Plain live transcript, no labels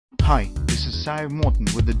Hi, this is Sive Morten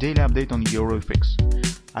with the daily update on EuroFX.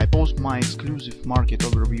 I post my exclusive market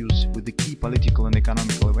overviews with the key political and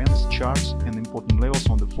economical events, charts and important levels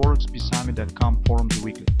on the ForexPeaceArmy.com forums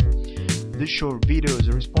weekly. This short video is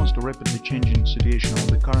a response to rapidly changing situation on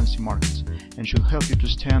the currency markets and should help you to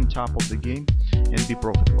stay on top of the game and be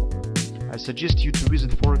profitable. I suggest you to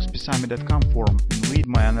visit ForexPeaceArmy.com forum and read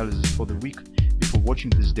my analysis for the week before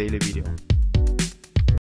watching this daily video.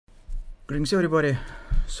 Greetings everybody.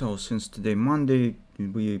 So since today Monday,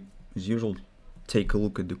 we as usual take a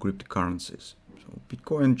look at the cryptocurrencies. So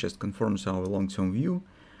Bitcoin just confirms our long-term view,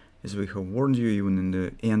 as we have warned you even in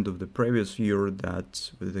the end of the previous year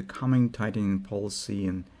that with the coming tightening policy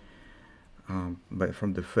and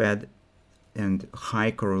from the Fed and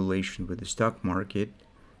high correlation with the stock market,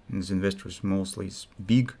 and as investors mostly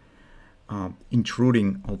big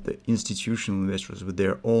intruding of the institutional investors with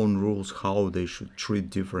their own rules how they should treat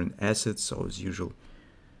different assets. So as usual,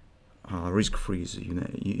 risk-free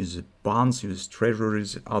is bonds, is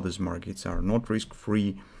treasuries. Others markets are not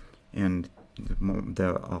risk-free, and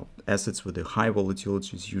the assets with the high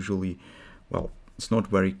volatility is usually, well, it's not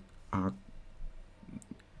very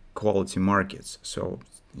quality markets. So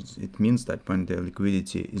it means that when the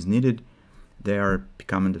liquidity is needed, they are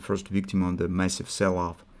becoming the first victim of the massive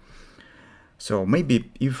sell-off. So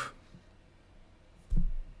maybe if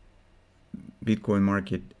Bitcoin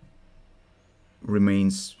market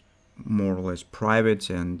remains more or less private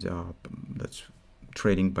and that's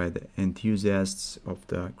trading by the enthusiasts of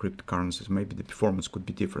the cryptocurrencies, maybe the performance could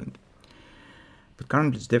be different. But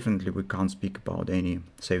currently, it's definitely we can't speak about any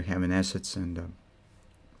safe haven assets and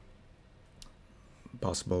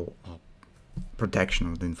possible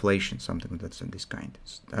protection of the inflation, something that's in this kind.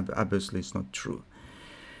 Obviously, it's not true.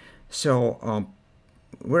 So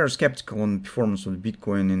we're skeptical on the performance of the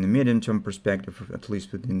Bitcoin in the medium-term perspective, at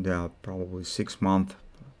least within the probably 6 month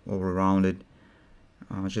over around it,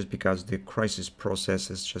 just because the crisis process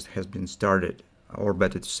has been started, or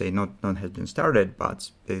better to say, not has been started, but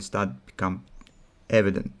they start to become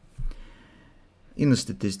evident in the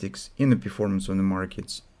statistics, in the performance of the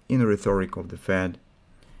markets, in the rhetoric of the Fed,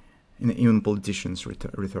 in even politicians'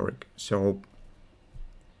 rhetoric. So,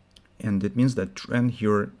 and it means that trend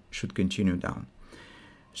here should continue down.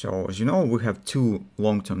 So as you know, we have two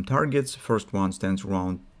long-term targets. First one stands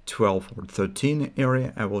around 12 or 13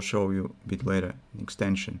 area. I will show you a bit later an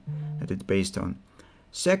extension that it's based on.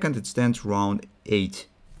 Second, it stands around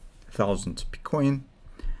 8,000 Bitcoin.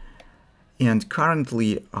 And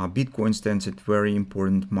currently, Bitcoin stands at very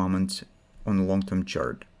important moment on the long-term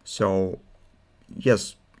chart. So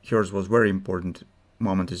yes, here's was very important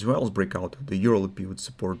moment as well as breakout of the Euro pivot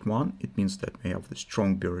support one. It means that we have the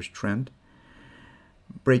strong bearish trend,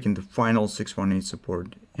 breaking the final 618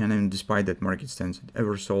 support, and then despite that market stands at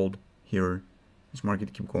oversold here, this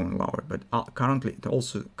market keep going lower. But currently it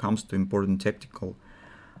also comes to important tactical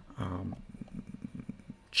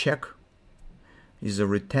check, is a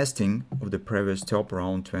retesting of the previous top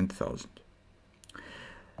around 20,000.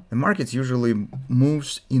 The market usually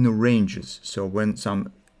moves in ranges, so when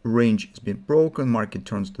some range has been broken, market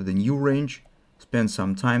turns to the new range, spends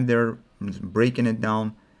some time there breaking it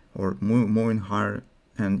down or moving higher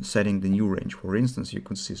and setting the new range. For instance, you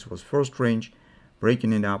can see this was first range,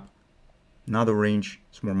 breaking it up, another range,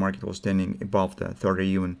 small market was standing above the 30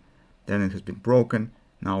 even, then it has been broken,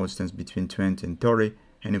 now it stands between 20 and 30,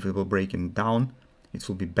 and if it will break it down, it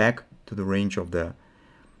will be back to the range of the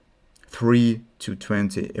 3 to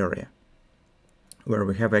 20 area, where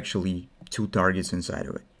we have actually two targets inside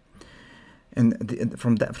of it. And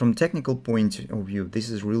from technical point of view, this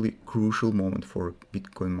is really crucial moment for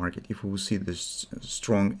Bitcoin market. If we will see this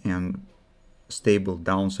strong and stable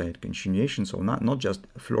downside continuation, so not just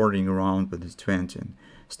flirting around with this trend and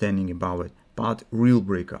standing above it, but real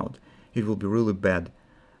breakout, it will be really bad.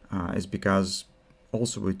 It's because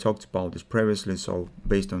also we talked about this previously. So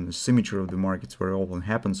based on the symmetry of the markets, where it often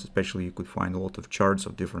happens, especially you could find a lot of charts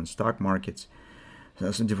of different stock markets,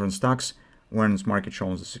 different stocks. When this market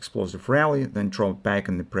shows this explosive rally, then drop back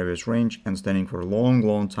in the previous range and standing for a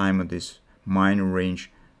long time at this minor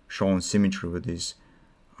range, showing symmetry with this,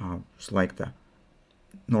 it's like the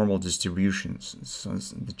normal distributions, so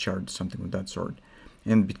the chart, something of that sort.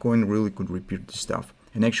 And Bitcoin really could repeat this stuff.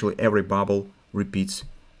 And actually every bubble repeats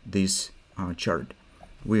this chart.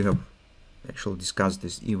 We have actually discussed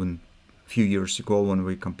this even a few years ago when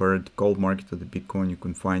we compared gold market to the Bitcoin. You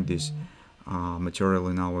can find this material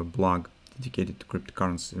in our blog dedicated to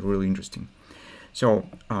cryptocurrency. Really interesting. So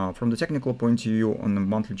from the technical point of view, on the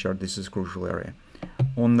monthly chart, this is a crucial area.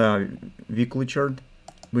 On the weekly chart,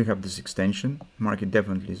 we have this extension. Market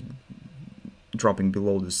definitely is dropping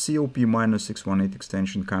below the COP minus 618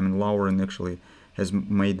 extension, coming lower, and actually has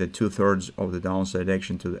made the 2/3 of the downside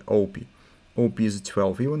action to the OP. OP is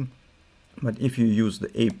 12 even, but if you use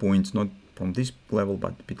the A points, not from this level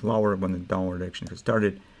but a bit lower when the downward action has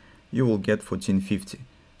started, you will get 1450.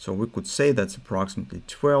 So we could say that's approximately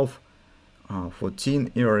 12,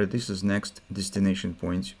 14 area. This is next destination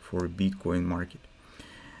point for Bitcoin market.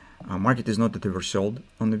 Market is not oversold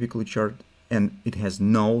on the weekly chart, and it has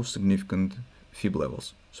no significant fib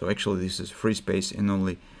levels. So actually this is free space, and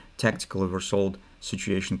only tactical oversold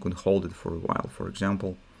situation could hold it for a while. For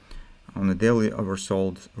example, on a daily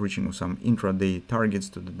oversold, reaching some intraday targets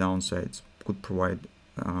to the downsides could provide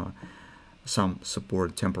some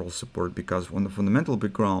support, temporal support, because on the fundamental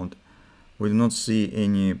background we do not see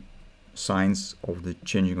any signs of the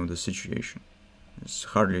changing of the situation. It's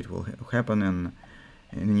hardly it will happen in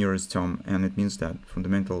the nearest term, and it means that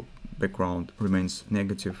fundamental background remains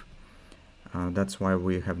negative. That's why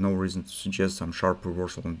we have no reason to suggest some sharp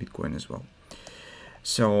reversal on Bitcoin as well.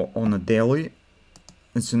 So on a daily,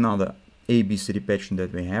 it's another ABCD pattern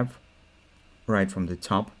that we have right from the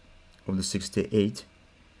top of the 68.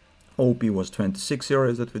 OP was 26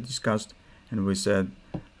 areas that we discussed, and we said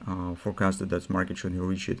forecasted that market should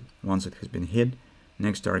reach it once it has been hit.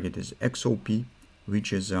 Next target is XOP,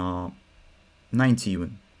 which is 90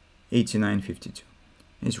 even, 89.52.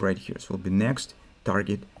 It's right here, so will be next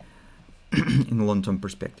target in the long-term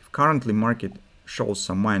perspective. Currently market shows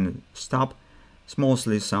some minor stop. It's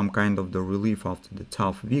mostly some kind of the relief after the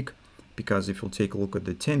tough week, because if you take a look at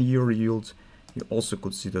the 10-year yields, you also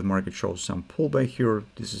could see that market shows some pullback here.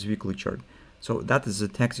 This is weekly chart. So that is a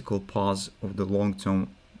tactical pause of the long-term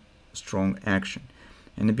strong action.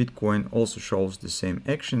 And the Bitcoin also shows the same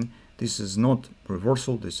action. This is not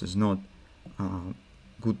reversal. This is not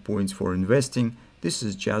good points for investing. This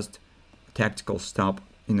is just a tactical stop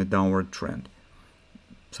in a downward trend,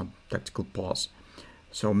 some tactical pause.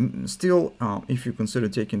 So still, if you consider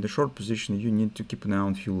taking the short position, you need to keep an eye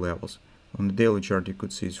on few levels. On the daily chart, you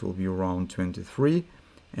could see it will be around 23,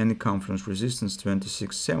 and the conference resistance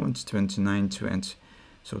 26.70, 29.20.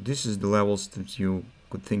 So this is the levels that you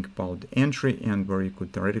could think about the entry, and where you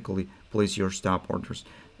could theoretically place your stop orders.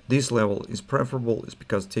 This level is preferable, is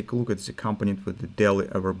because take a look, it's accompanied with the daily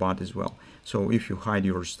overbought as well. So if you hide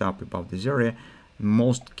your stop above this area, in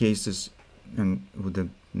most cases, and with the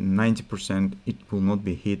 90%, it will not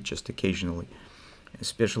be hit, just occasionally,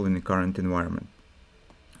 especially in the current environment.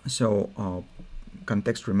 So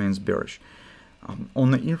context remains bearish.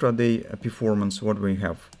 On the intraday performance, what we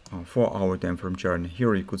have 4-hour time frame chart,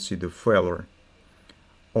 here you could see the failure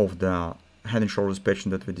of the head and shoulders pattern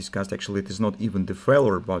that we discussed. Actually, it is not even the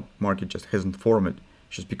failure, but market just hasn't formed it,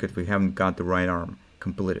 just because we haven't got the right arm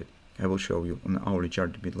completed. I will show you on the hourly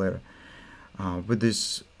chart a bit later. With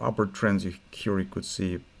this upward trends, here you could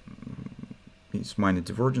see it's minor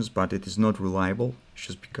divergence, but it is not reliable,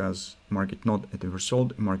 just because market not at the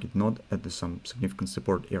oversold, market not at the some significant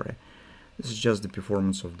support area. This is just the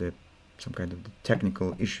performance of the some kind of the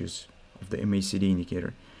technical issues of the MACD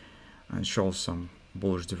indicator, and shows some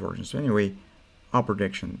bullish divergence. So anyway, upward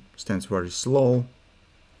action stands very slow.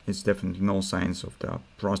 It's definitely no signs of the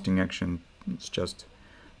thrusting action. It's just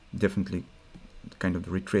definitely kind of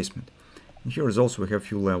the retracement. And here is also we have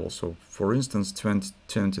few levels. So for instance,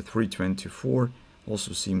 23, 24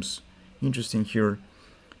 also seems interesting here,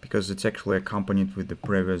 because it's actually accompanied with the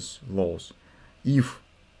previous lows. If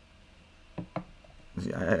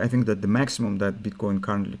I think that the maximum that Bitcoin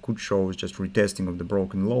currently could show is just retesting of the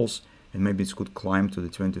broken lows, and maybe it could climb to the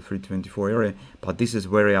 23, 24 area, but this is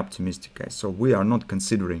very optimistic, guys. So we are not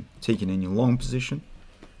considering taking any long position,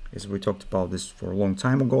 as we talked about this for a long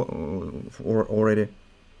time ago already.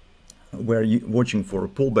 We're watching for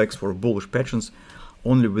pullbacks, for bullish patterns,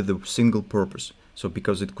 only with a single purpose. So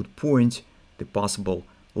because it could point the possible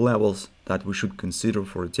levels that we should consider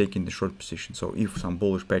for taking the short position. So if some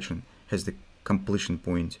bullish pattern has the completion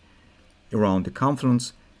point around the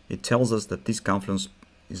confluence, it tells us that this confluence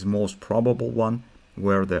is the most probable one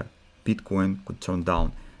where the Bitcoin could turn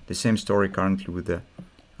down. The same story currently with the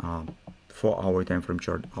 4-hour time frame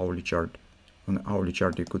chart, hourly chart. On the hourly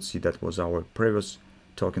chart, you could see that was our previous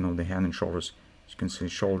talking of the hand and shoulders. As you can see,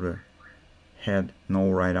 shoulder, head,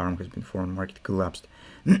 no right arm has been formed, market collapsed.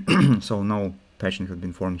 So no pattern has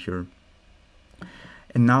been formed here.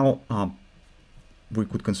 And now we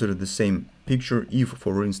could consider the same picture if,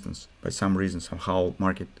 for instance, by some reason, somehow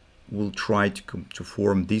market will try to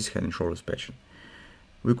form this head and shoulders pattern.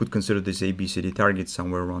 We could consider this ABCD target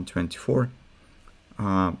somewhere around 24.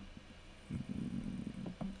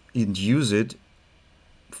 Induce it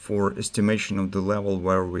for estimation of the level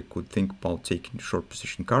where we could think about taking the short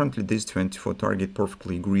position. Currently, this 24 target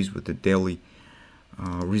perfectly agrees with the daily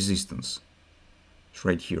resistance. It's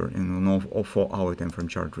right here, and on 4-hour time frame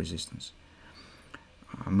chart resistance.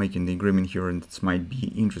 I'm making the agreement here, and this might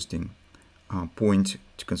be interesting point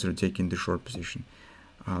to consider taking the short position.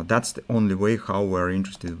 That's the only way how we're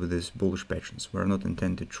interested with these bullish patterns. We're not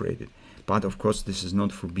intended to trade it. But of course, this is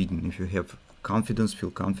not forbidden. If you have confidence,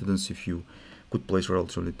 feel confidence, if you could place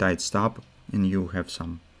relatively tight stop and you have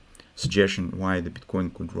some suggestion why the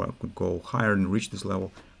Bitcoin could go higher and reach this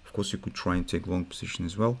level, of course you could try and take long position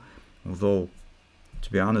as well. Although,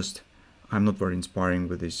 to be honest, I'm not very inspiring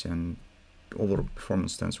with this, and overall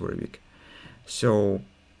performance stands very weak. So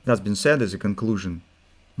that's been said, as a conclusion,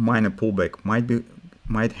 minor pullback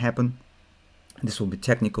might happen. This will be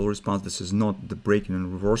technical response. This is not the breaking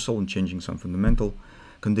and reversal and changing some fundamental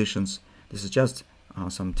conditions. This is just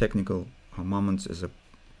some technical moments as a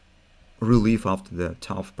relief after the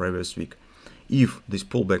tough previous week. If this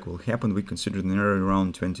pullback will happen, we consider an area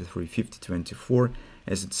around 23.50, 24,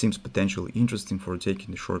 as it seems potentially interesting for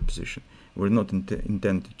taking the short position. We're not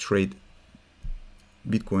intend to trade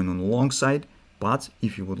Bitcoin on the long side, but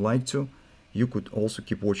if you would like to, you could also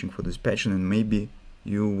keep watching for this pattern, and maybe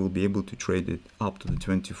you will be able to trade it up to the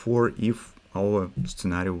 24 if our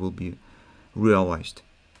scenario will be realized.